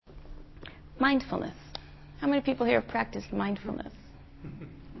Mindfulness. How many people here have practiced mindfulness?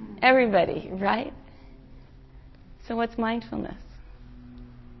 Everybody, right? So what's mindfulness?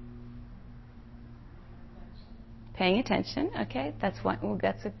 Paying attention. Okay, that's one. Well,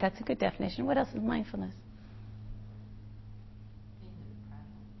 that's a good definition. What else is mindfulness?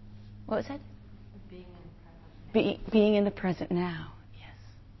 What was that? Being in the present now. Yes.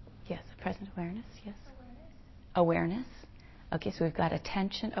 Yes. Present awareness. Yes. Awareness. Okay, so we've got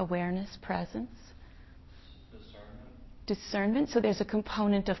attention, awareness, presence. Discernment. So there's a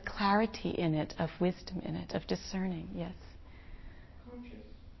component of clarity in it, of wisdom in it, of discerning. Yes.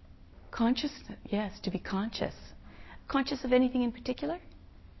 Consciousness. Yes, to be conscious. Conscious of anything in particular?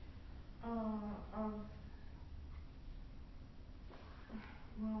 Well,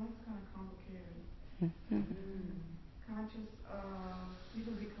 it's kind of complicated. Conscious, you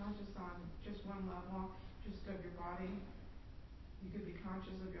can be conscious on just one level, just of your body. You could be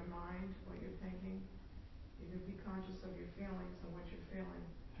conscious of your mind, what you're thinking. You could be conscious of your feelings and what you're feeling.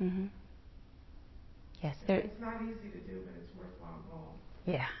 Mm-hmm. Yes, it's not easy to do, but it's a worthwhile goal.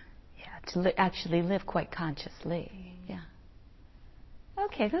 Yeah, to actually live quite consciously. Yeah.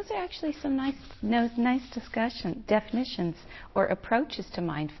 Okay, those are actually some nice definitions or approaches to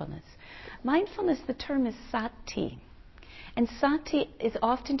mindfulness. Mindfulness, the term is sati. And sati is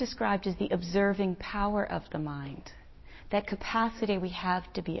often described as the observing power of the mind, that capacity we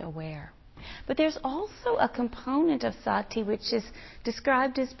have to be aware. But there's also a component of sati which is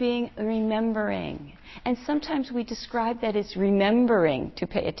described as being remembering. And sometimes we describe that as remembering to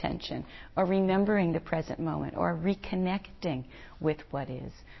pay attention, or remembering the present moment, or reconnecting with what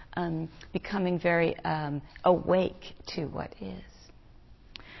is, becoming very awake to what is.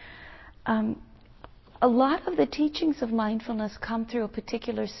 A lot of the teachings of mindfulness come through a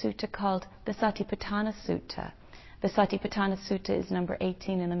particular sutta called the Satipatthana Sutta. The Satipatthana Sutta is number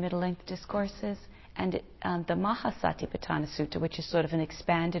 18 in the Middle Length Discourses, and the Mahasatipatthana Sutta, which is sort of an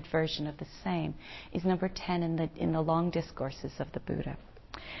expanded version of the same, is number 10 in the Long Discourses of the Buddha.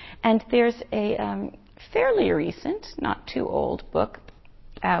 And there's a fairly recent, not too old, book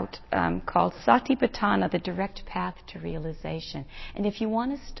out called Satipatthana, The Direct Path to Realization. And if you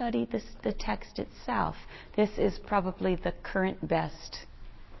want to study the text itself, this is probably the current best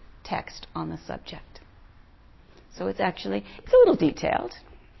text on the subject. So it's a little detailed.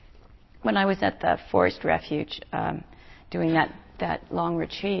 When I was at the Forest Refuge doing that long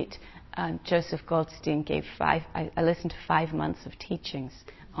retreat, Joseph Goldstein gave I listened to 5 months of teachings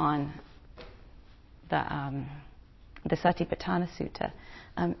on the Satipatthana Sutta,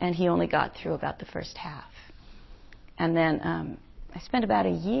 and he only got through about the first half. And then I spent about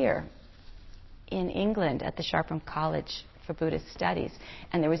a year in England at the Sharpham College for Buddhist Studies,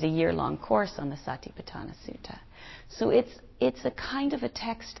 and there was a year-long course on the Satipatthana Sutta. So it's a kind of a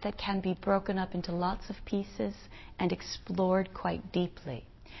text that can be broken up into lots of pieces and explored quite deeply.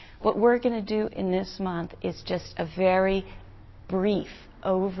 What we're going to do in this month is just a very brief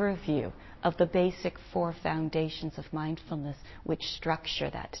overview of the basic 4 foundations of mindfulness which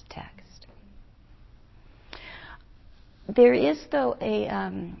structure that text. There is, though, a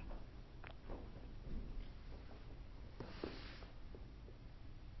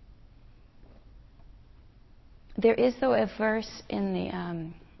verse in the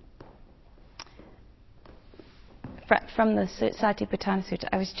from the Satipatthana Sutta.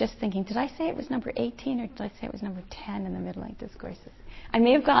 I was just thinking, did I say it was number 18 or did I say it was number 10 in the Middle Length Discourses? I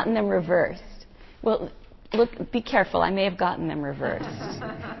may have gotten them reversed. Well, look, be careful. I may have gotten them reversed.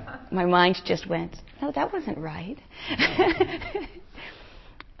 My mind just went, no, that wasn't right.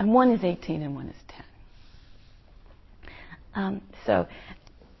 And one is 18 and one is 10. So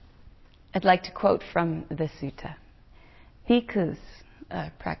I'd like to quote from the sutta. Bhikkhus,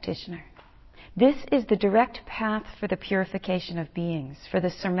 practitioner, this is the direct path for the purification of beings, for the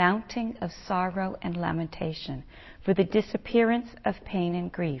surmounting of sorrow and lamentation, for the disappearance of pain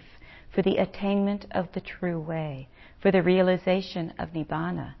and grief, for the attainment of the true way, for the realization of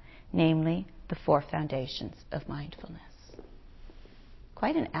nibbana, namely the 4 foundations of mindfulness.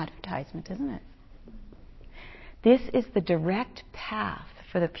 Quite an advertisement, isn't it? This is the direct path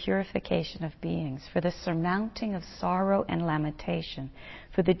for the purification of beings, for the surmounting of sorrow and lamentation,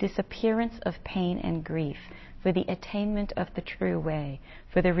 for the disappearance of pain and grief, for the attainment of the true way,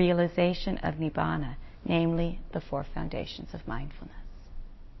 for the realization of nibbana, namely the 4 foundations of mindfulness.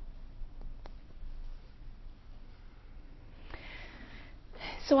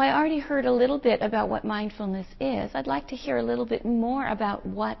 So I already heard a little bit about what mindfulness is. I'd like to hear a little bit more about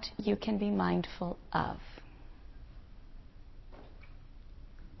what you can be mindful of.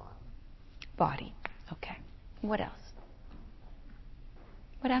 Body. Okay. What else?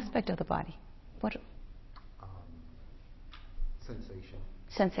 What aspect of the body? What? Sensation.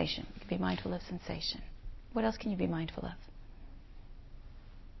 Sensation. You can be mindful of sensation. What else can you be mindful of?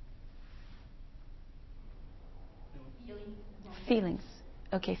 Feelings.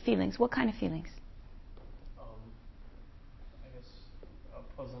 Okay, feelings. What kind of feelings? I guess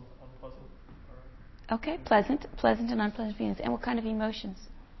pleasant, unpleasant. Okay, pleasant and unpleasant feelings. And what kind of emotions?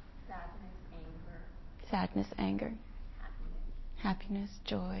 Sadness, anger. Happiness,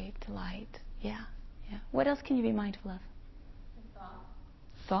 joy, delight. Yeah. What else can you be mindful of?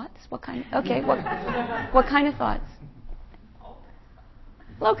 Thoughts? What kind? Okay. What kind of thoughts?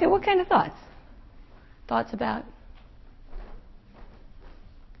 Okay. What kind of thoughts? Thoughts about?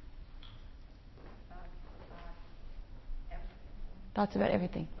 Thoughts about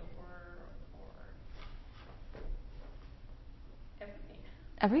everything.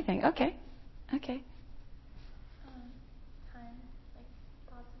 Everything. Okay. Time, like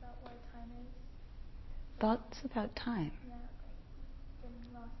thoughts about what time is. Thoughts about time. Yeah, like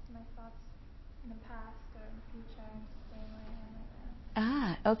getting lost in my thoughts in the past or in the future and staying where I am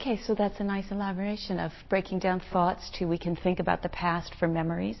right now. Okay, so that's a nice elaboration of breaking down thoughts to we can think about the past for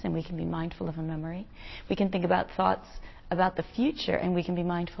memories and we can be mindful of a memory. We can think about thoughts about the future and we can be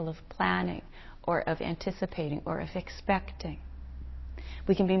mindful of planning or of anticipating or of expecting.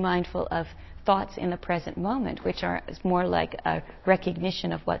 We can be mindful of thoughts in the present moment, which are more like a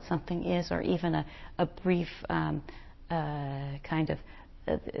recognition of what something is or even a brief kind of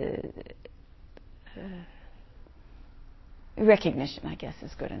recognition, I guess,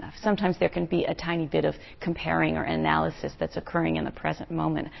 is good enough. Sometimes there can be a tiny bit of comparing or analysis that's occurring in the present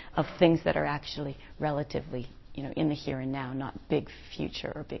moment of things that are actually relatively, in the here and now, not big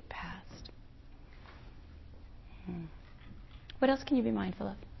future or big past. What else can you be mindful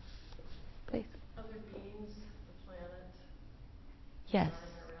of? Please. Other beings, the planet. Yes.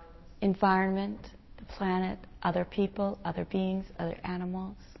 Environment, the planet, other people, other beings, other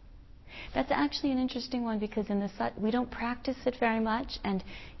animals. That's actually an interesting one because in the we don't practice it very much, and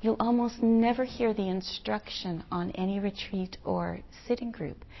you'll almost never hear the instruction on any retreat or sitting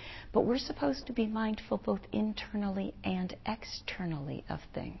group. But we're supposed to be mindful both internally and externally of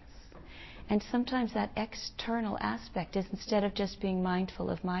things. And sometimes that external aspect is, instead of just being mindful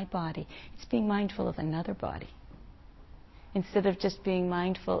of my body, it's being mindful of another body. Instead of just being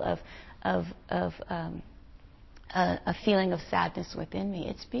mindful of a feeling of sadness within me,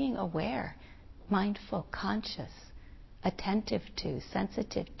 it's being aware, mindful, conscious, attentive to,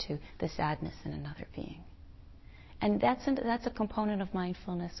 sensitive to the sadness in another being. And that's a component of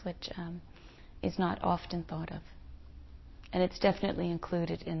mindfulness which is not often thought of. And it's definitely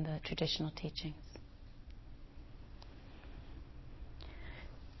included in the traditional teachings.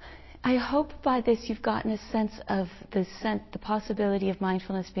 I hope by this you've gotten a sense of the possibility of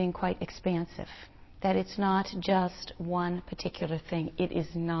mindfulness being quite expansive. That it's not just one particular thing. It is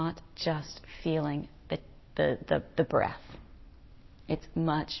not just feeling the breath. It's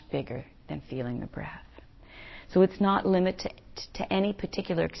much bigger than feeling the breath. So it's not limited to any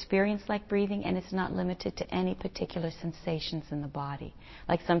particular experience like breathing, and it's not limited to any particular sensations in the body.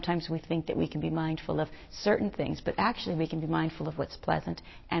 Like sometimes we think that we can be mindful of certain things, but actually we can be mindful of what's pleasant,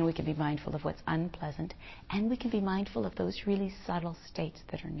 and we can be mindful of what's unpleasant, and we can be mindful of those really subtle states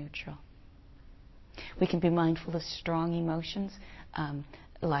that are neutral. We can be mindful of strong emotions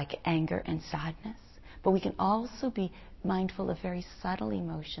like anger and sadness, but we can also be mindful of very subtle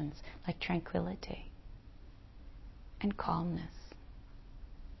emotions like tranquility and calmness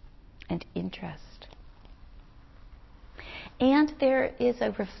and interest. And there is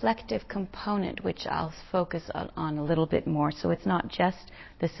a reflective component which I'll focus on a little bit more. So it's not just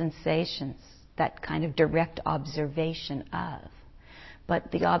the sensations, that kind of direct observation of,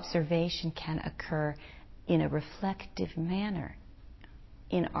 but the observation can occur in a reflective manner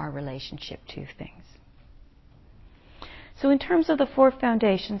in our relationship to things. So in terms of the four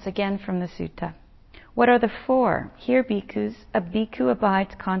foundations, again from the sutta, what are the four? Here, bhikkhus, a bhikkhu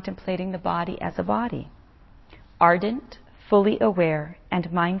abides contemplating the body as a body, ardent, fully aware,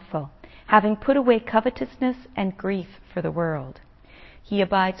 and mindful, having put away covetousness and grief for the world. He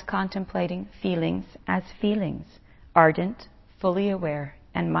abides contemplating feelings as feelings, ardent, fully aware,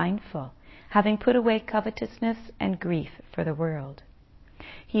 and mindful, having put away covetousness and grief for the world.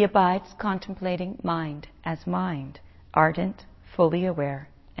 He abides contemplating mind as mind, ardent, fully aware,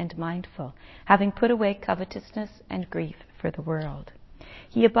 and mindful, having put away covetousness and grief for the world.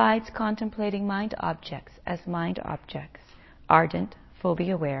 He abides contemplating mind objects as mind objects, ardent, fully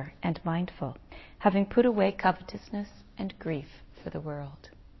aware, and mindful, having put away covetousness and grief for the world.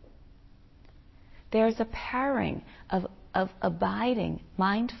 There's a pairing of of abiding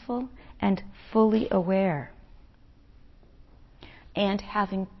mindful and fully aware, and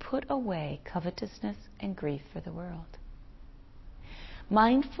having put away covetousness and grief for the world.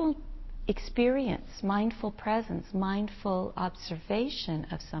 Mindful experience, mindful presence, mindful observation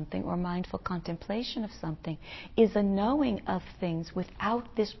of something, or mindful contemplation of something is a knowing of things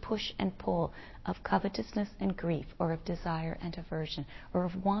without this push and pull of covetousness and grief, or of desire and aversion, or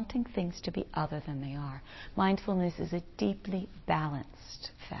of wanting things to be other than they are. Mindfulness is a deeply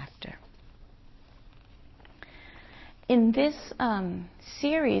balanced factor. In this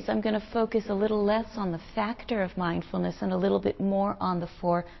series, I'm going to focus a little less on the factor of mindfulness and a little bit more on the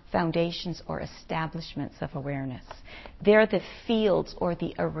 4 foundations or establishments of awareness. They're the fields or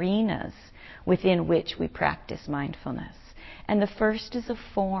the arenas within which we practice mindfulness. And the first is a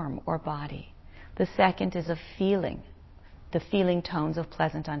form or body. The second is a feeling, the feeling tones of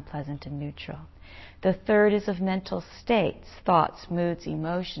pleasant, unpleasant, and neutral. The third is of mental states, thoughts, moods,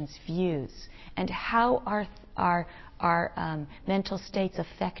 emotions, views, and how our mental states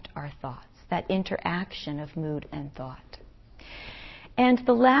affect our thoughts, that interaction of mood and thought. And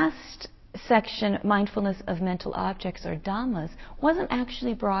the last section, mindfulness of mental objects or dhammas, wasn't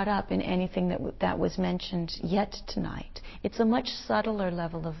actually brought up in anything that was mentioned yet tonight. It's a much subtler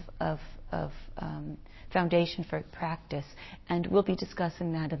level of foundation for practice, and we'll be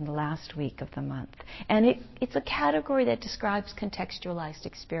discussing that in the last week of the month. And it's a category that describes contextualized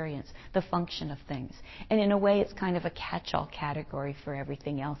experience, the function of things. And in a way, it's kind of a catch-all category for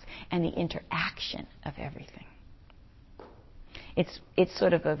everything else and the interaction of everything. It's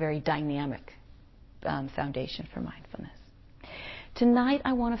sort of a very dynamic foundation for mindfulness. Tonight,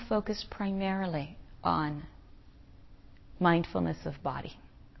 I want to focus primarily on mindfulness of body,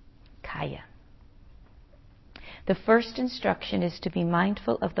 kaya. The first instruction is to be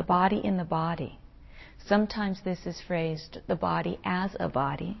mindful of the body in the body. Sometimes this is phrased, the body as a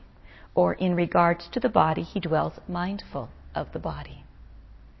body, or in regards to the body, he dwells mindful of the body.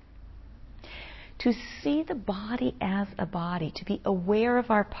 To see the body as a body, to be aware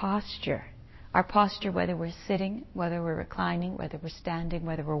of our posture, whether we're sitting, whether we're reclining, whether we're standing,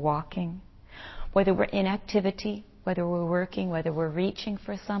 whether we're walking, whether we're in activity, whether we're working, whether we're reaching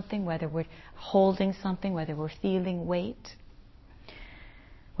for something, whether we're holding something, whether we're feeling weight,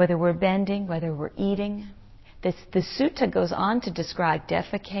 whether we're bending, whether we're eating. The sutta goes on to describe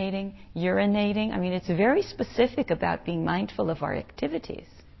defecating, urinating. I mean, it's very specific about being mindful of our activities.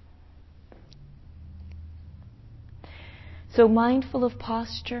 So mindful of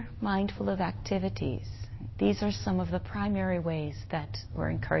posture, mindful of activities. These are some of the primary ways that we're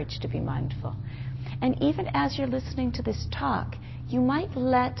encouraged to be mindful. And even as you're listening to this talk, you might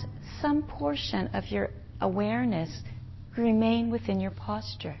let some portion of your awareness remain within your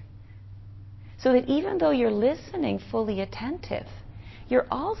posture. So that even though you're listening fully attentive, you're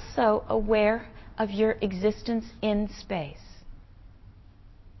also aware of your existence in space.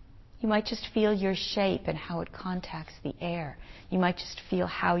 You might just feel your shape and how it contacts the air. You might just feel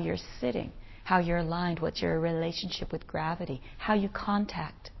how you're sitting, how you're aligned, what's your relationship with gravity, how you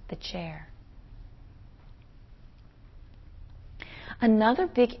contact the chair. Another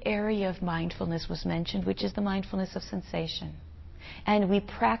big area of mindfulness was mentioned, which is the mindfulness of sensation. And we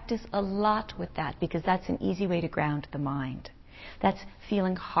practice a lot with that because that's an easy way to ground the mind. That's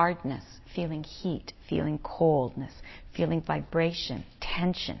feeling hardness, feeling heat, feeling coldness, feeling vibration,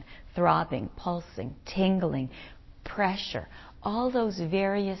 tension, throbbing, pulsing, tingling, pressure, all those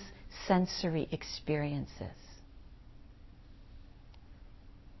various sensory experiences.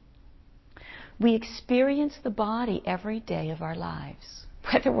 We experience the body every day of our lives,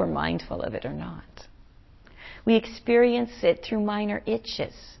 whether we're mindful of it or not. We experience it through minor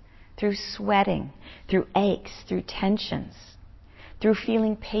itches, through sweating, through aches, through tensions, through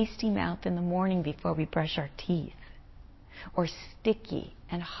feeling pasty mouth in the morning before we brush our teeth, or sticky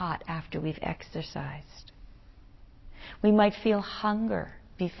and hot after we've exercised. We might feel hunger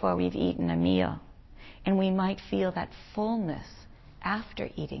before we've eaten a meal, and we might feel that fullness after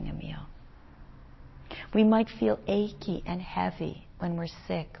eating a meal. We might feel achy and heavy when we're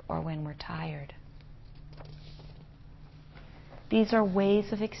sick or when we're tired. These are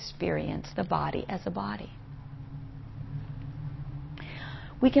ways of experience the body as a body.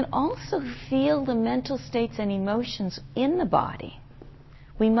 We can also feel the mental states and emotions in the body.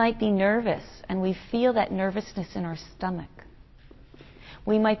 We might be nervous and we feel that nervousness in our stomach.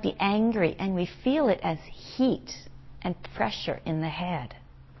 We might be angry and we feel it as heat and pressure in the head.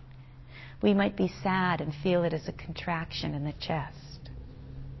 We might be sad and feel it as a contraction in the chest.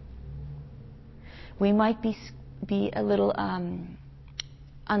 We might be a little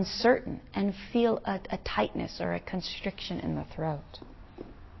uncertain and feel a tightness or a constriction in the throat.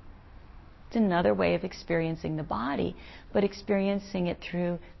 It's another way of experiencing the body, but experiencing it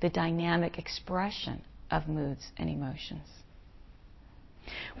through the dynamic expression of moods and emotions.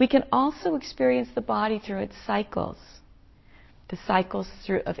 We can also experience the body through its cycles. The cycles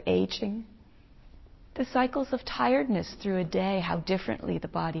of aging, the cycles of tiredness through a day, how differently the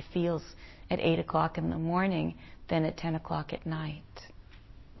body feels at 8 o'clock in the morning than at 10 o'clock at night.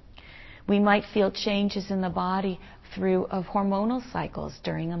 We might feel changes in the body through of hormonal cycles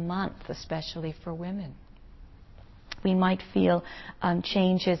during a month, especially for women. We might feel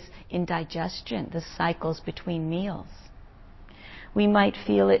changes in digestion, the cycles between meals. We might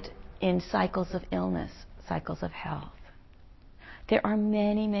feel it in cycles of illness, cycles of health. There are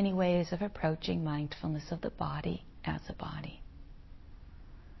many, many ways of approaching mindfulness of the body as a body.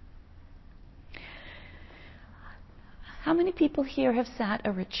 How many people here have sat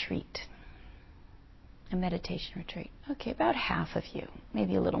a retreat? A meditation retreat? Okay, about half of you,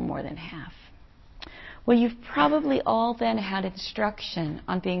 maybe a little more than half. Well, you've probably all then had instruction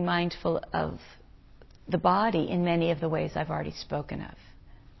on being mindful of the body in many of the ways I've already spoken of.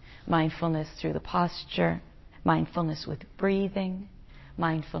 Mindfulness through the posture, mindfulness with breathing,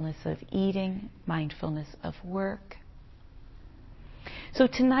 mindfulness of eating, mindfulness of work. So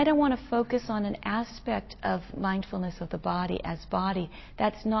tonight I want to focus on an aspect of mindfulness of the body as body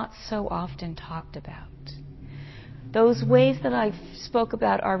that's not so often talked about. Those ways that I've spoke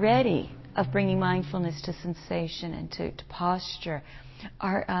about already of bringing mindfulness to sensation and to posture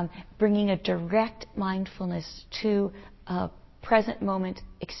are bringing a direct mindfulness to a present moment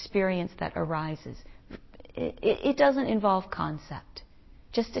experience that arises. It doesn't involve concept,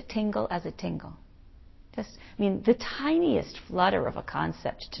 just a tingle as a tingle. The tiniest flutter of a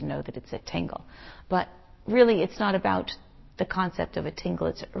concept to know that it's a tingle. But really, it's not about the concept of a tingle.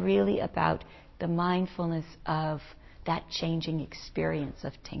 It's really about the mindfulness of that changing experience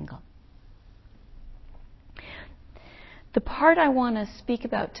of tingle. The part I want to speak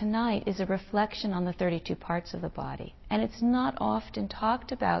about tonight is a reflection on the 32 parts of the body. And it's not often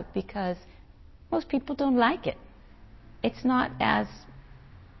talked about because most people don't like it. It's not as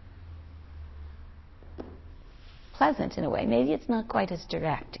pleasant in a way. Maybe it's not quite as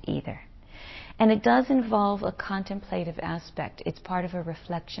direct either. And it does involve a contemplative aspect. It's part of a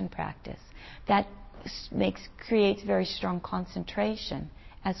reflection practice that creates very strong concentration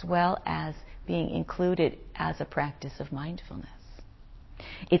as well as being included as a practice of mindfulness.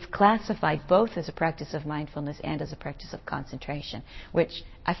 It's classified both as a practice of mindfulness and as a practice of concentration, which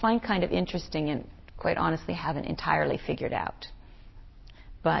I find kind of interesting and quite honestly haven't entirely figured out.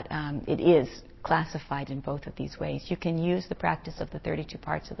 But it is classified in both of these ways. You can use the practice of the 32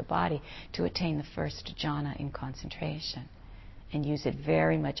 parts of the body to attain the first jhana in concentration and use it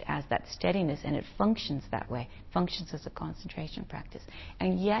very much as that steadiness, and it functions that way, functions as a concentration practice.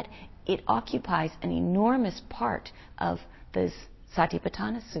 And yet it occupies an enormous part of this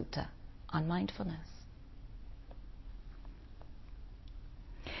Satipatthana Sutta on mindfulness.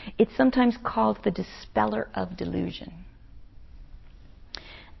 It's sometimes called the dispeller of delusion.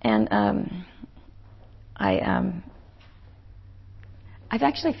 And I've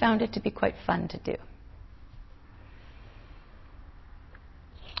actually found it to be quite fun to do.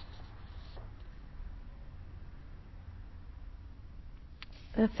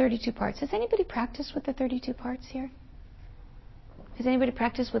 The 32 parts. Has anybody practiced with the 32 parts here? Has anybody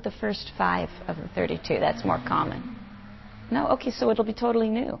practiced with the first 5 of the 32? That's more common. No? Okay, so it'll be totally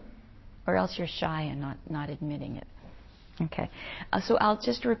new. Or else you're shy and not admitting it. Okay. So I'll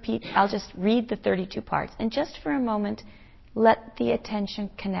just read the 32 parts. And just for a moment, let the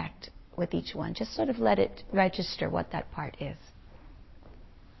attention connect with each one. Just sort of let it register what that part is.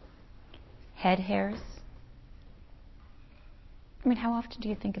 Head hairs. How often do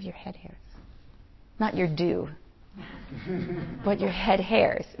you think of your head hairs? Not your do, but your head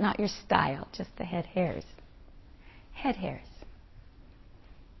hairs, not your style, just the head hairs. Head hairs.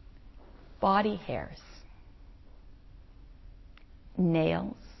 Body hairs.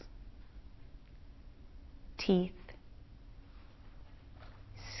 Nails. Teeth.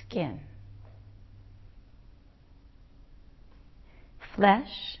 Skin.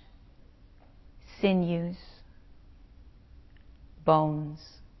 Flesh. Sinews. Bones,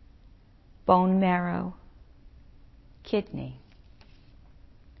 bone marrow, kidney,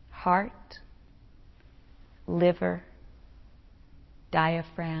 heart, liver,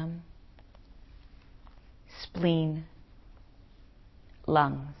 diaphragm, spleen,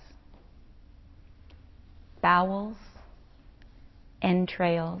 lungs, bowels,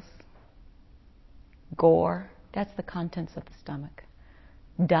 entrails, gore, that's the contents of the stomach,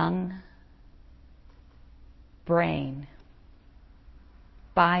 dung, brain,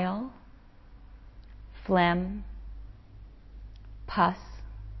 bile, phlegm, pus,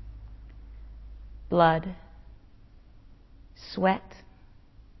 blood, sweat,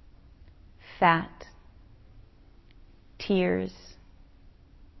 fat, tears,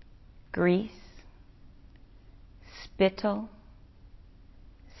 grease, spittle,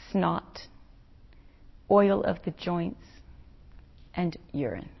 snot, oil of the joints, and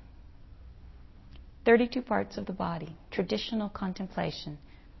urine. 32 parts of the body, traditional contemplation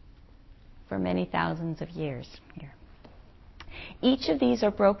for many thousands of years here. Each of these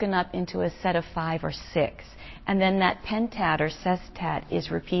are broken up into a set of 5 or 6, and then that pentat or sestat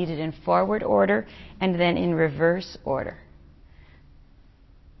is repeated in forward order and then in reverse order.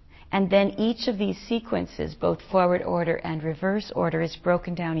 And then each of these sequences, both forward order and reverse order, is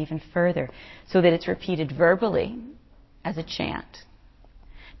broken down even further so that it's repeated verbally as a chant.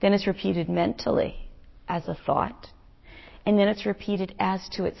 Then it's repeated mentally as a thought. And then it's repeated as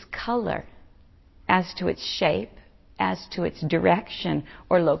to its color, as to its shape, as to its direction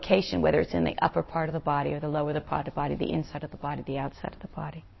or location, whether it's in the upper part of the body or the lower part of the body, the inside of the body, the outside of the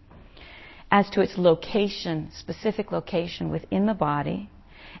body. As to its location, specific location within the body,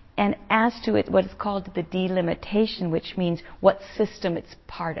 and as to it, what is called the delimitation, which means what system it's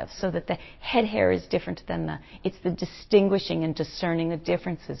part of, so that the head hair is different than it's the distinguishing and discerning the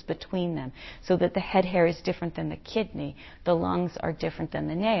differences between them, so that the head hair is different than the kidney, the lungs are different than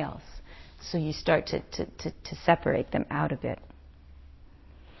the nails. So you start to separate them out a bit.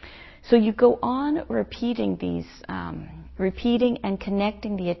 So you go on repeating these, repeating and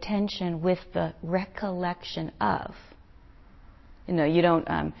connecting the attention with the recollection of. You know, you don't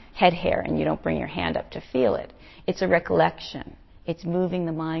head hair and you don't bring your hand up to feel it. It's a recollection. It's moving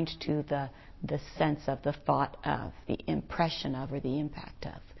the mind to the sense of, the thought of, the impression of, or the impact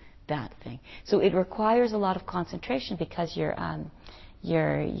of that thing. So it requires a lot of concentration because you're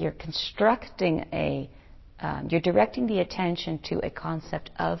constructing you're directing the attention to a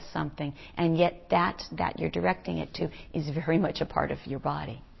concept of something, and yet that you're directing it to is very much a part of your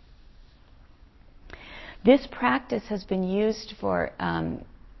body. This practice has been used for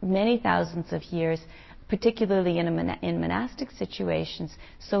many thousands of years, particularly in monastic situations,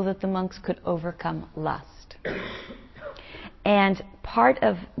 so that the monks could overcome lust. And part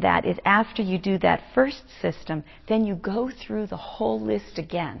of that is after you do that first system, then you go through the whole list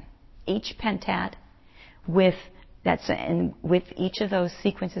again, each pentat, with each of those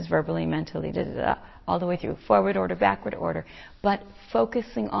sequences verbally, mentally, all the way through, forward order, backward order, but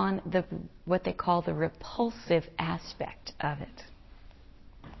focusing on what they call the repulsive aspect of it.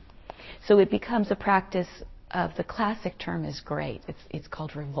 So it becomes a practice of, the classic term is great, it's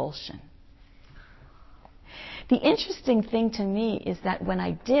called revulsion. The interesting thing to me is that when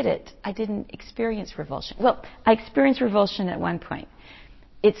I did it, I didn't experience revulsion. Well, I experienced revulsion at one point.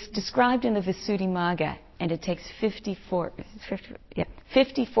 It's described in the Visuddhimagga, and it takes 54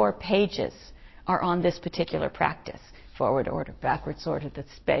 pages are on this particular practice. Forward order, backwards order, the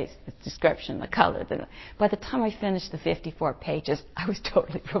space, the description, the color. By the time I finished the 54 pages, I was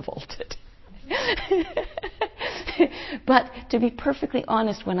totally revolted. But to be perfectly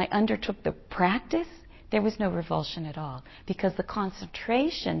honest, when I undertook the practice, there was no revulsion at all, because the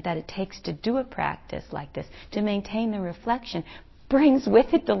concentration that it takes to do a practice like this, to maintain the reflection, brings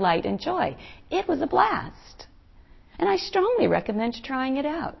with it delight and joy. It was a blast. And I strongly recommend trying it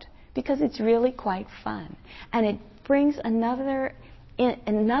out, because it's really quite fun. And it brings another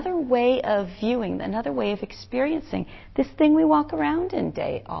way of viewing, another way of experiencing this thing we walk around in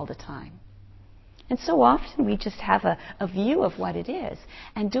all the time. And so often we just have a view of what it is.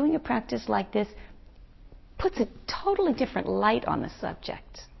 And doing a practice like this puts a totally different light on the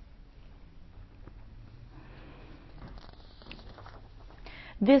subject.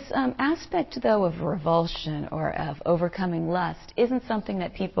 This aspect, though, of revulsion or of overcoming lust isn't something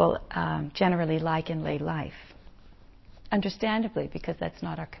that people generally like in lay life. Understandably, because that's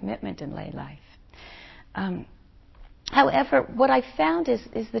not our commitment in lay life. However, what I found is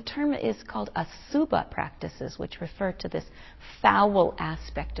the term is called asubha practices, which refer to this foul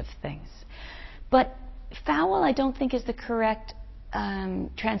aspect of things. But foul, I don't think, is the correct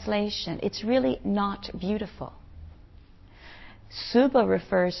translation. It's really not beautiful. Subha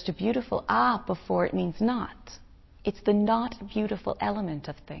refers to beautiful, before it means not. It's the not beautiful element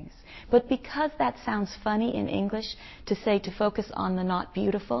of things. But because that sounds funny in English, to focus on the not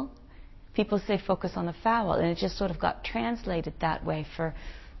beautiful, people say focus on the foul, and it just sort of got translated that way for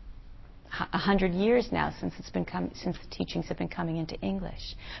 100 years now, since the teachings have been coming into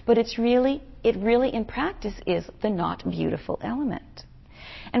English. But it really in practice is the not beautiful element.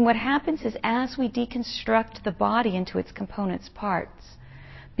 And what happens is, as we deconstruct the body into its components parts,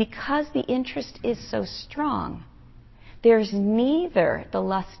 because the interest is so strong, there's neither the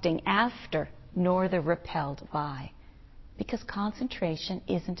lusting after nor the repelled by, because concentration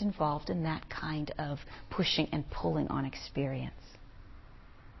isn't involved in that kind of pushing and pulling on experience.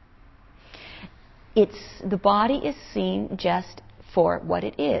 The body is seen just for what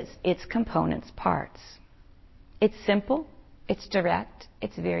it is, its components parts. It's simple, it's direct,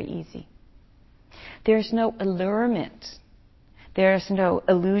 it's very easy. There's no allurement. There's no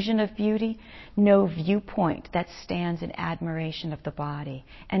illusion of beauty, no viewpoint that stands in admiration of the body,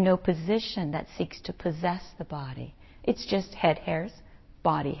 and no position that seeks to possess the body. It's just head hairs,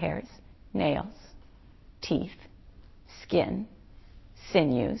 body hairs, nails, teeth, skin,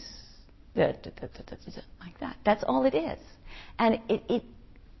 sinews, like that. That's all it is. And it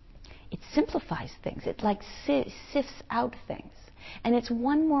simplifies things. It like sifts out things. And it's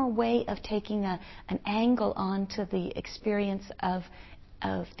one more way of taking an angle onto the experience of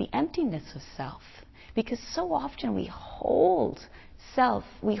the emptiness of self. Because so often we hold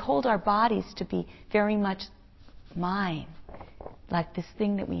our bodies to be very much mine, like this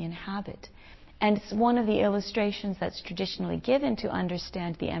thing that we inhabit. And it's one of the illustrations that's traditionally given to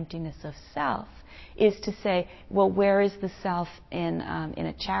understand the emptiness of self is to say, well, where is the self in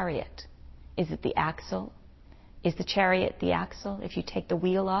a chariot? Is it the axle? Is the chariot the axle? If you take the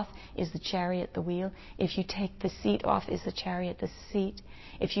wheel off, is the chariot the wheel? If you take the seat off, is the chariot the seat?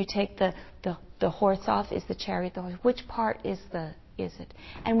 If you take the horse off, is the chariot the horse? Which part is it?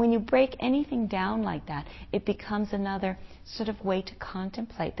 And when you break anything down like that, it becomes another sort of way to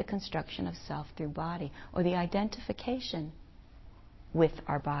contemplate the construction of self through body, or the identification with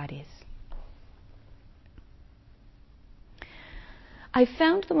our bodies. I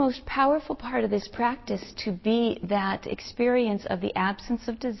found the most powerful part of this practice to be that experience of the absence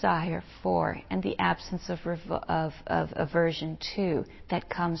of desire for and the absence of aversion to that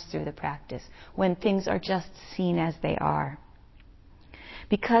comes through the practice when things are just seen as they are.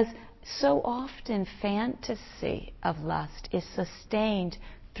 Because so often fantasy of lust is sustained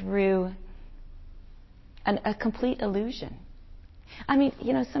through a complete illusion. I mean,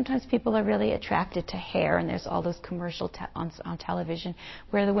 sometimes people are really attracted to hair, and there's all those commercials on television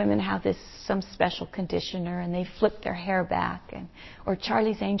where the women have some special conditioner and they flip their hair back, or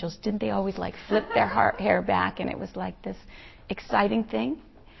Charlie's Angels, didn't they always flip their hair back, and it was like this exciting thing?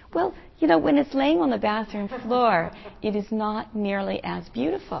 Well, when it's laying on the bathroom floor, it is not nearly as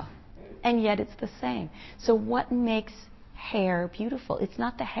beautiful, and yet it's the same. So what makes hair beautiful? It's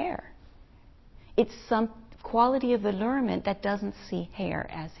not the hair. It's some quality of allurement that doesn't see hair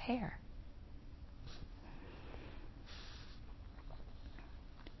as hair.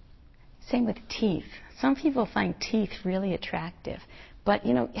 Same with teeth. Some people find teeth really attractive, but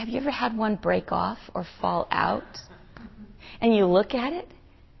have you ever had one break off or fall out? And you look at it,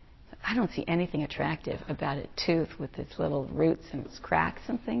 I don't see anything attractive about a tooth with its little roots and its cracks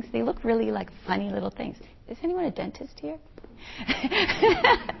and things. They look really like funny little things. Is anyone a dentist here?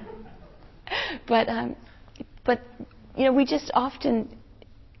 But we just often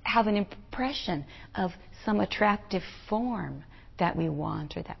have an impression of some attractive form that we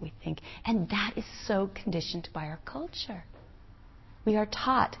want or that we think. And that is so conditioned by our culture. We are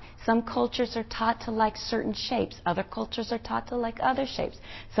taught. Some cultures are taught to like certain shapes. Other cultures are taught to like other shapes.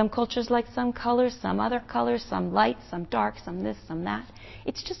 Some cultures like some colors, some other colors, some light, some dark, some this, some that.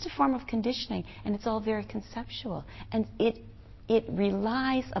 It's just a form of conditioning, and it's all very conceptual. And it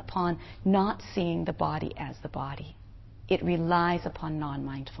relies upon not seeing the body as the body. It relies upon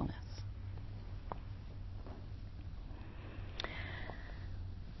non-mindfulness.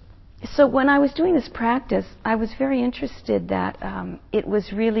 So when I was doing this practice, I was very interested that it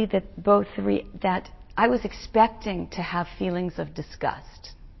was really that that I was expecting to have feelings of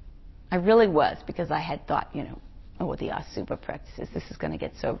disgust. I really was, because I had thought, the Asubha practices, this is going to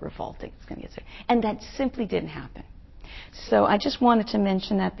get so revolting. It's going to get so, and that simply didn't happen. So I just wanted to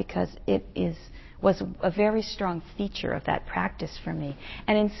mention that because it was a very strong feature of that practice for me.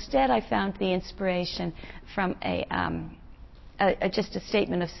 And instead I found the inspiration from just a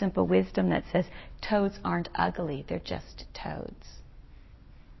statement of simple wisdom that says, toads aren't ugly, they're just toads.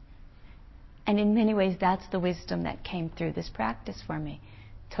 And in many ways that's the wisdom that came through this practice for me.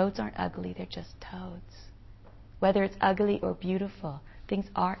 Toads aren't ugly, they're just toads. Whether it's ugly or beautiful, things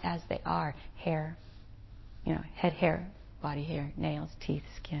are as they are. Hair, head hair, body hair, nails, teeth,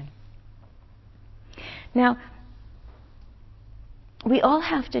 skin. Now, we all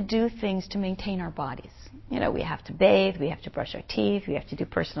have to do things to maintain our bodies. We have to bathe, we have to brush our teeth, we have to do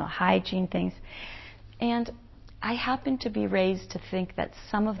personal hygiene things. And I happen to be raised to think that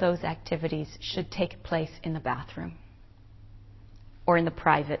some of those activities should take place in the bathroom or in the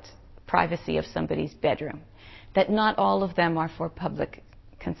privacy of somebody's bedroom, that not all of them are for public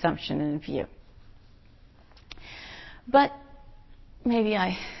consumption and view. But maybe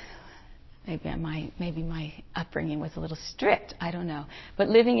my upbringing was a little strict, I don't know. But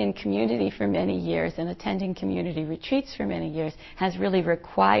living in community for many years and attending community retreats for many years has really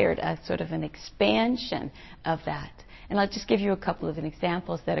required a sort of an expansion of that. And I'll just give you a couple of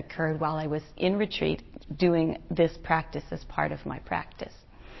examples that occurred while I was in retreat doing this practice as part of my practice,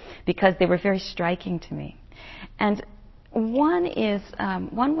 because they were very striking to me. And one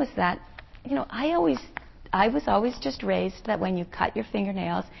was that, I was always just raised that when you cut your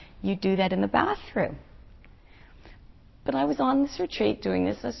fingernails, you do that in the bathroom. But I was on this retreat doing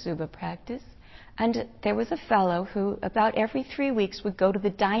this Asuba practice, and there was a fellow who about every 3 weeks would go to the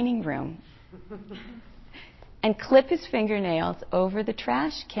dining room and clip his fingernails over the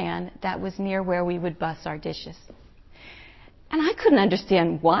trash can that was near where we would bus our dishes. And I couldn't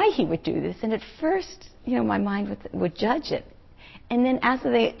understand why he would do this, and at first, my mind would judge it. And then as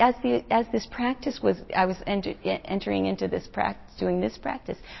this practice was, I was entering into this practice, doing this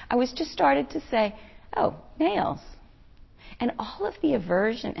practice, I was just started to say, oh, nails. And all of the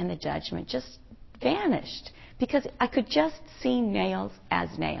aversion and the judgment just vanished, because I could just see nails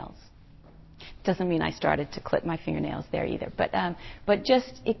as nails. Doesn't mean I started to clip my fingernails there either, but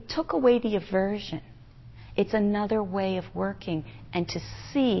just it took away the aversion. It's another way of working, and to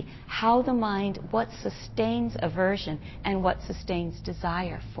see how the mind, what sustains aversion and what sustains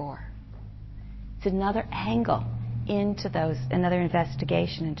desire for. It's another angle into those, another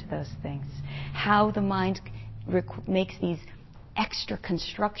investigation into those things. How the mind makes these extra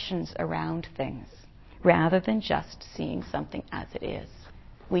constructions around things rather than just seeing something as it is.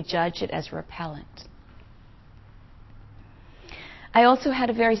 We judge it as repellent. I also had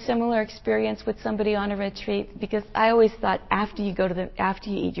a very similar experience with somebody on a retreat, because I always thought after you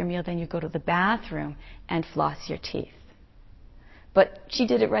eat your meal, then you go to the bathroom and floss your teeth. But she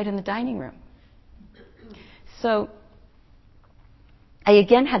did it right in the dining room. So I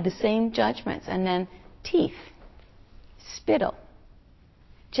again had the same judgments, and then teeth, spittle.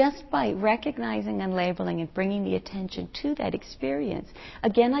 Just by recognizing and labeling and bringing the attention to that experience,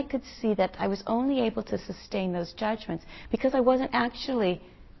 again I could see that I was only able to sustain those judgments because I wasn't actually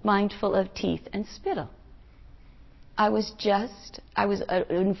mindful of teeth and spittle. I was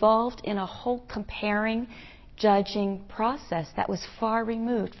involved in a whole comparing, judging process that was far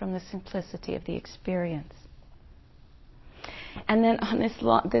removed from the simplicity of the experience. And then on this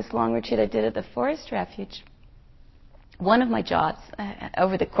long retreat I did at the Forest Refuge, one of my jobs,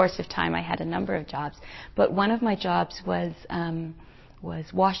 over the course of time I had a number of jobs, but one of my jobs was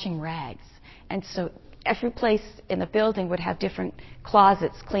washing rags. And so every place in the building would have different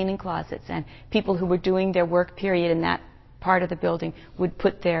closets, cleaning closets, and people who were doing their work period in that part of the building would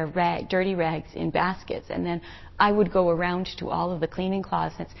put their dirty rags in baskets. And then I would go around to all of the cleaning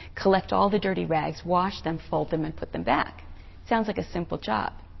closets, collect all the dirty rags, wash them, fold them, and put them back. Sounds like a simple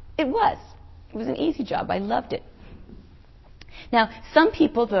job. It was. It was an easy job. I loved it. Now, some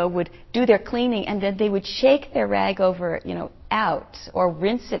people, though, would do their cleaning and then they would shake their rag over, out or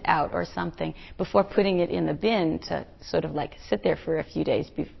rinse it out or something before putting it in the bin to sort of like sit there for a few days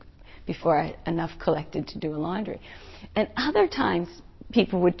before enough collected to do a laundry. And other times,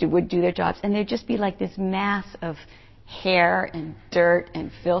 people would do their jobs and there'd just be like this mass of hair and dirt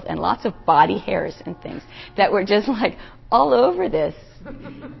and filth and lots of body hairs and things that were just like all over this.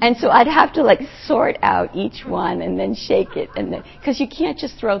 And so I'd have to like sort out each one and then shake it, and because you can't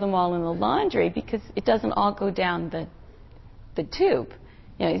just throw them all in the laundry because it doesn't all go down the tube.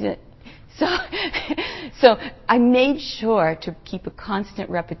 So I made sure to keep a constant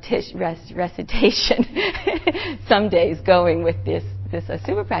recitation some days going with this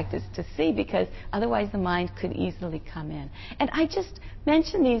Asuba practice to see, because otherwise the mind could easily come in. And I just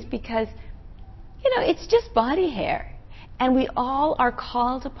mention these because, it's just body hair. And we all are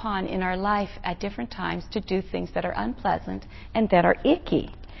called upon in our life at different times to do things that are unpleasant and that are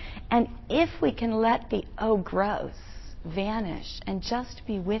icky. And if we can let the oh gross vanish and just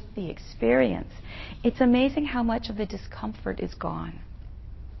be with the experience, it's amazing how much of the discomfort is gone.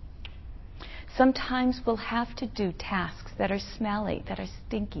 Sometimes we'll have to do tasks that are smelly, that are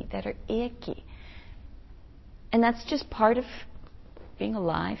stinky, that are icky. And that's just part of being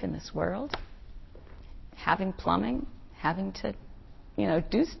alive in this world, having plumbing, having to,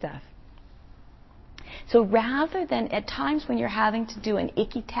 do stuff. So rather than at times when you're having to do an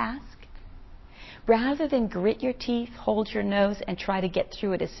icky task, rather than grit your teeth, hold your nose, and try to get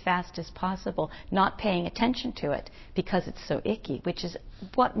through it as fast as possible, not paying attention to it because it's so icky, which is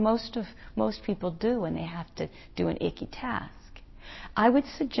what most people do when they have to do an icky task. I would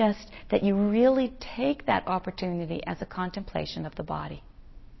suggest that you really take that opportunity as a contemplation of the body,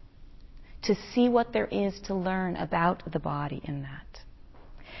 to see what there is to learn about the body in that.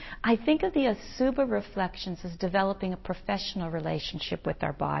 I think of the Asubha reflections as developing a professional relationship with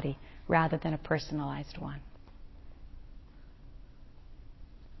our body rather than a personalized one.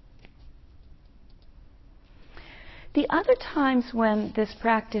 The other times when this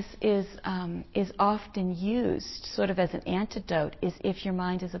practice is often used, sort of as an antidote, is if your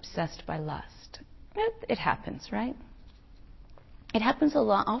mind is obsessed by lust. It happens, right? It happens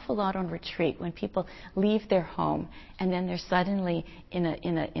awful lot on retreat when people leave their home and then they're suddenly in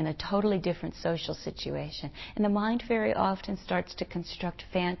a totally different social situation. And the mind very often starts to construct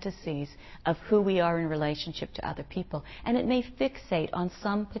fantasies of who we are in relationship to other people. And it may fixate on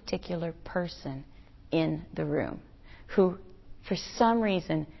some particular person in the room who, for some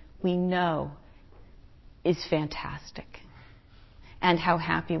reason, we know is fantastic. And how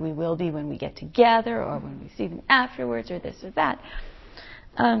happy we will be when we get together or when we see them afterwards or this or that.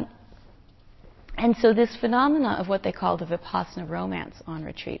 And so this phenomena of what they call the Vipassana romance on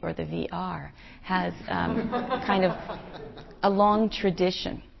retreat, or the VR, has kind of a long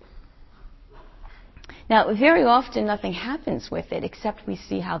tradition. Now, very often nothing happens with it except we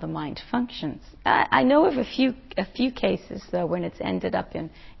see how the mind functions. I know of a few cases, though, when it's ended up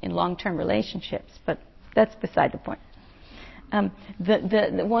in long-term relationships, but that's beside the point.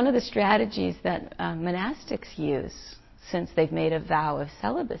 One of the strategies that monastics use, since they've made a vow of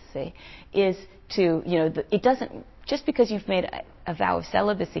celibacy, is to, it doesn't, just because you've made a vow of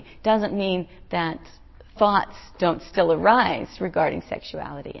celibacy doesn't mean that thoughts don't still arise regarding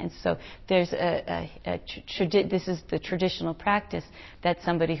sexuality. And so there's this is the traditional practice that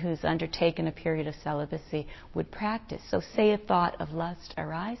somebody who's undertaken a period of celibacy would practice. So say a thought of lust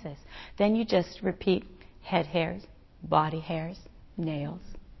arises, then you just repeat head hairs, body hairs, nails,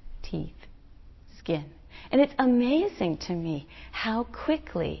 teeth, skin. And it's amazing to me how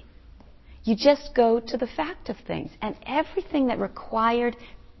quickly you just go to the fact of things, and everything that required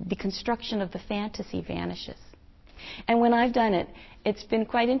the construction of the fantasy vanishes. And when I've done it, it's been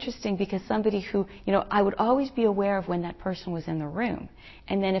quite interesting because somebody who, I would always be aware of when that person was in the room.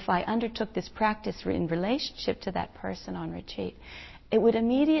 And then if I undertook this practice in relationship to that person on retreat, it would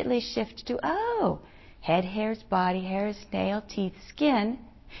immediately shift to, head hairs, body hairs, nail, teeth, skin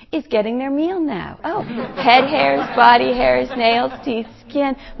is getting their meal now. Head hairs, body hairs, nails, teeth,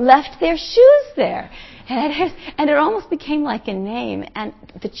 skin, left their shoes there. Head hairs, and it almost became like a name, and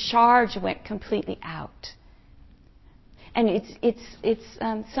the charge went completely out. And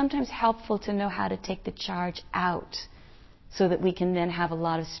it's sometimes helpful to know how to take the charge out so that we can then have a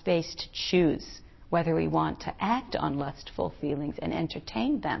lot of space to choose whether we want to act on lustful feelings and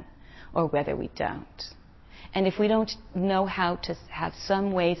entertain them or whether we don't. And if we don't know how to have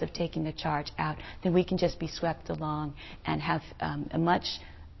some ways of taking the charge out, then we can just be swept along and have a much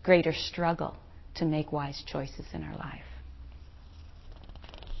greater struggle to make wise choices in our life.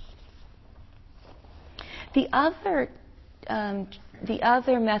 The other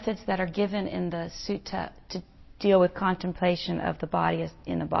methods that are given in the sutta to deal with contemplation of the body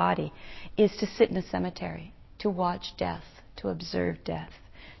in the body is to sit in a cemetery, to watch death, to observe death,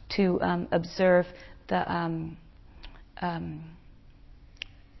 to observe the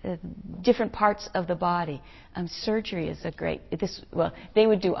different parts of the body. Surgery is a great. They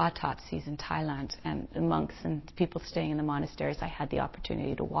would do autopsies in Thailand, and the monks and people staying in the monasteries, I had the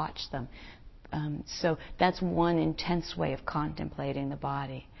opportunity to watch them. So that's one intense way of contemplating the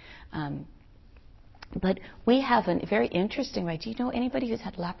body. But we have a very interesting way. Do you know anybody who's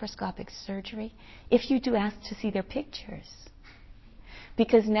had laparoscopic surgery? If you do, ask to see their pictures.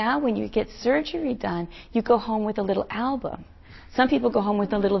 Because now when you get surgery done, you go home with a little album. Some people go home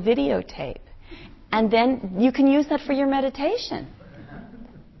with a little videotape. And then you can use that for your meditation.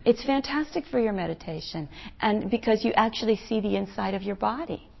 It's fantastic for your meditation. And because you actually see the inside of your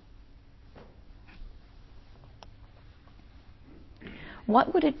body.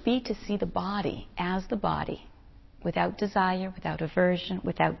 What would it be to see the body as the body, without desire, without aversion,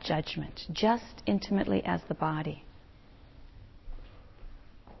 without judgment, just intimately as the body?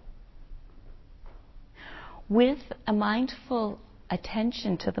 With a mindful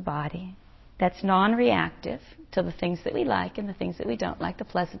attention to the body that's non-reactive to the things that we like and the things that we don't like, the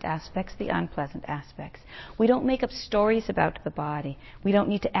pleasant aspects, the unpleasant aspects. We don't make up stories about the body. We don't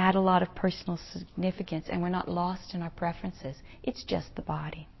need to add a lot of personal significance, and we're not lost in our preferences. It's just the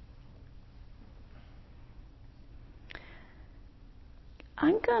body.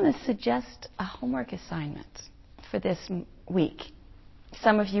 I'm going to suggest a homework assignment for this week.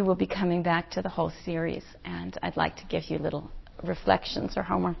 Some of you will be coming back to the whole series, and I'd like to give you little reflections or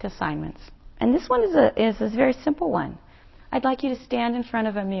homework assignments. And this one is a very simple one. I'd like you to stand in front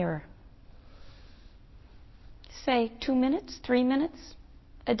of a mirror. Say 2 minutes, 3 minutes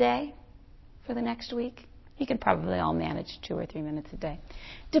a day for the next week. You can probably all manage 2 or 3 minutes a day,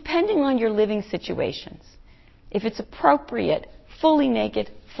 depending on your living situations. If it's appropriate, fully naked,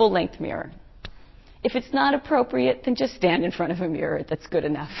 full-length mirror. If it's not appropriate, then just stand in front of a mirror. That's good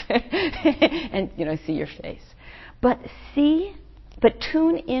enough. And, see your face. But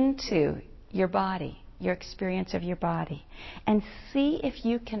tune into your body, your experience of your body, and see if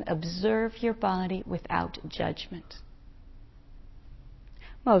you can observe your body without judgment.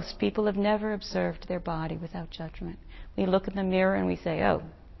 Most people have never observed their body without judgment. We look in the mirror and we say, oh,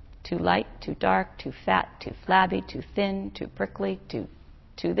 too light, too dark, too fat, too flabby, too thin, too prickly, too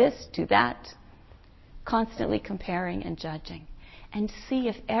this, too that. Constantly comparing and judging. And see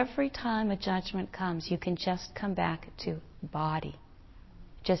if every time a judgment comes, you can just come back to body.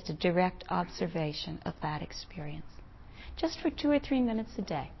 Just a direct observation of that experience. Just for 2 or 3 minutes a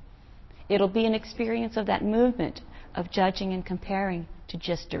day. It'll be an experience of that movement of judging and comparing to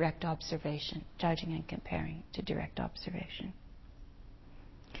just direct observation. Judging and comparing to direct observation.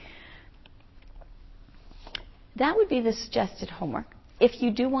 That would be the suggested homework. If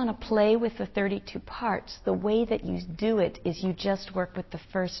you do want to play with the 32 parts, the way that you do it is you just work with the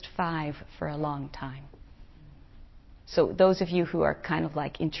first 5 for a long time. So those of you who are kind of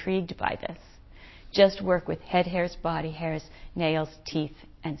like intrigued by this, just work with head hairs, body hairs, nails, teeth,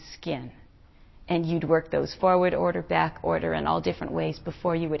 and skin. And you'd work those forward order, back order, in all different ways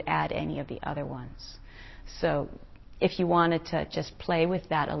before you would add any of the other ones. So if you wanted to just play with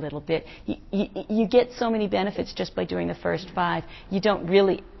that a little bit, you get so many benefits just by doing the first 5. You don't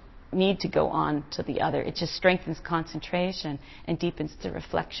really need to go on to the other. It just strengthens concentration and deepens the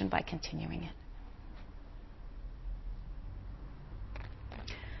reflection by continuing it.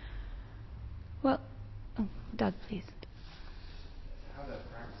 Well, Doug, please. How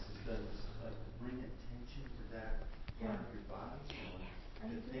that practice is done is to bring attention to that part of your body,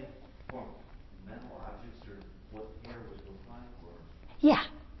 to think, form mental objects or what hair would look like, or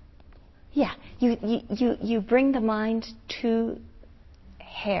you bring the mind to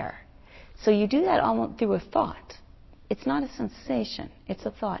hair. So you do that almost through a thought. It's not a sensation, it's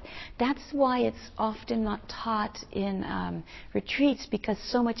a thought. That's why it's often not taught in retreats, because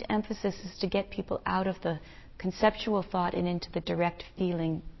so much emphasis is to get people out of the conceptual thought and into the direct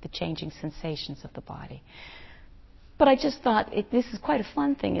feeling, the changing sensations of the body. But I just thought this is quite a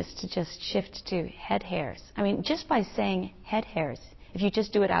fun thing, is to just shift to head hairs. I mean, just by saying head hairs, if you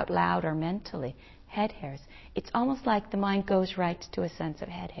just do it out loud or mentally, head hairs, it's almost like the mind goes right to a sense of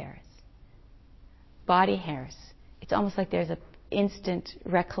head hairs. Body hairs, it's almost like there's an instant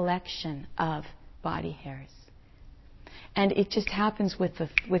recollection of body hairs. And it just happens with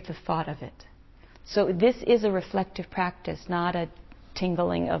the thought of it. So this is a reflective practice, not a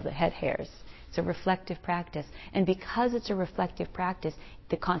tingling of the head hairs. It's a reflective practice. And because it's a reflective practice,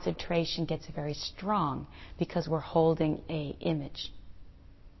 the concentration gets very strong because we're holding an image.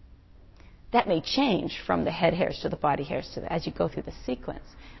 That may change from the head hairs to the body hairs as you go through the sequence.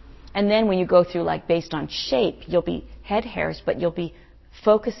 And then when you go through, like, based on shape, you'll be head hairs, but you'll be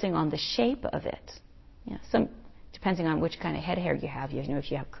focusing on the shape of it. Depending on which kind of head hair you have. If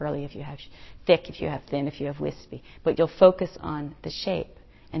you have curly, if you have thick, if you have thin, if you have wispy. But you'll focus on the shape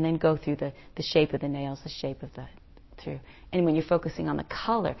and then go through the shape of the nails, the shape of through. And when you're focusing on the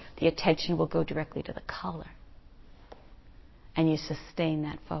color, the attention will go directly to the color. And you sustain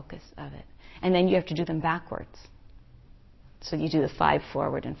that focus of it. And then you have to do them backwards. So you do the 5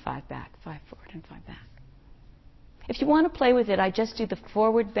 forward and 5 back, 5 forward and 5 back. If you want to play with it, I just do the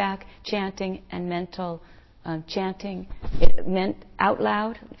forward, back, chanting, and mental chanting. It meant out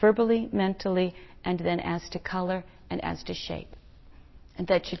loud, verbally, mentally, and then as to color and as to shape. And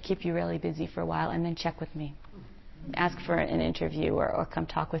that should keep you really busy for a while, and then check with me. Ask for an interview or come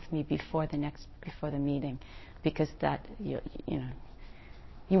talk with me before the meeting, because that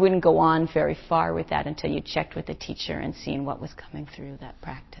you wouldn't go on very far with that until you checked with the teacher and seen what was coming through that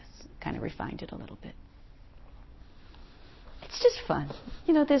practice. Kind of refined it a little bit. It's just fun.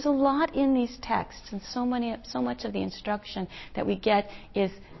 There's a lot in these texts, and so much of the instruction that we get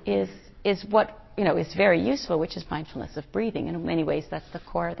is what is very useful, which is mindfulness of breathing. And in many ways, that's the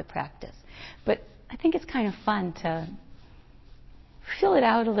core of the practice. But I think it's kind of fun to fill it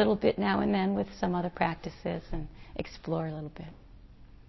out a little bit now and then with some other practices and explore a little bit.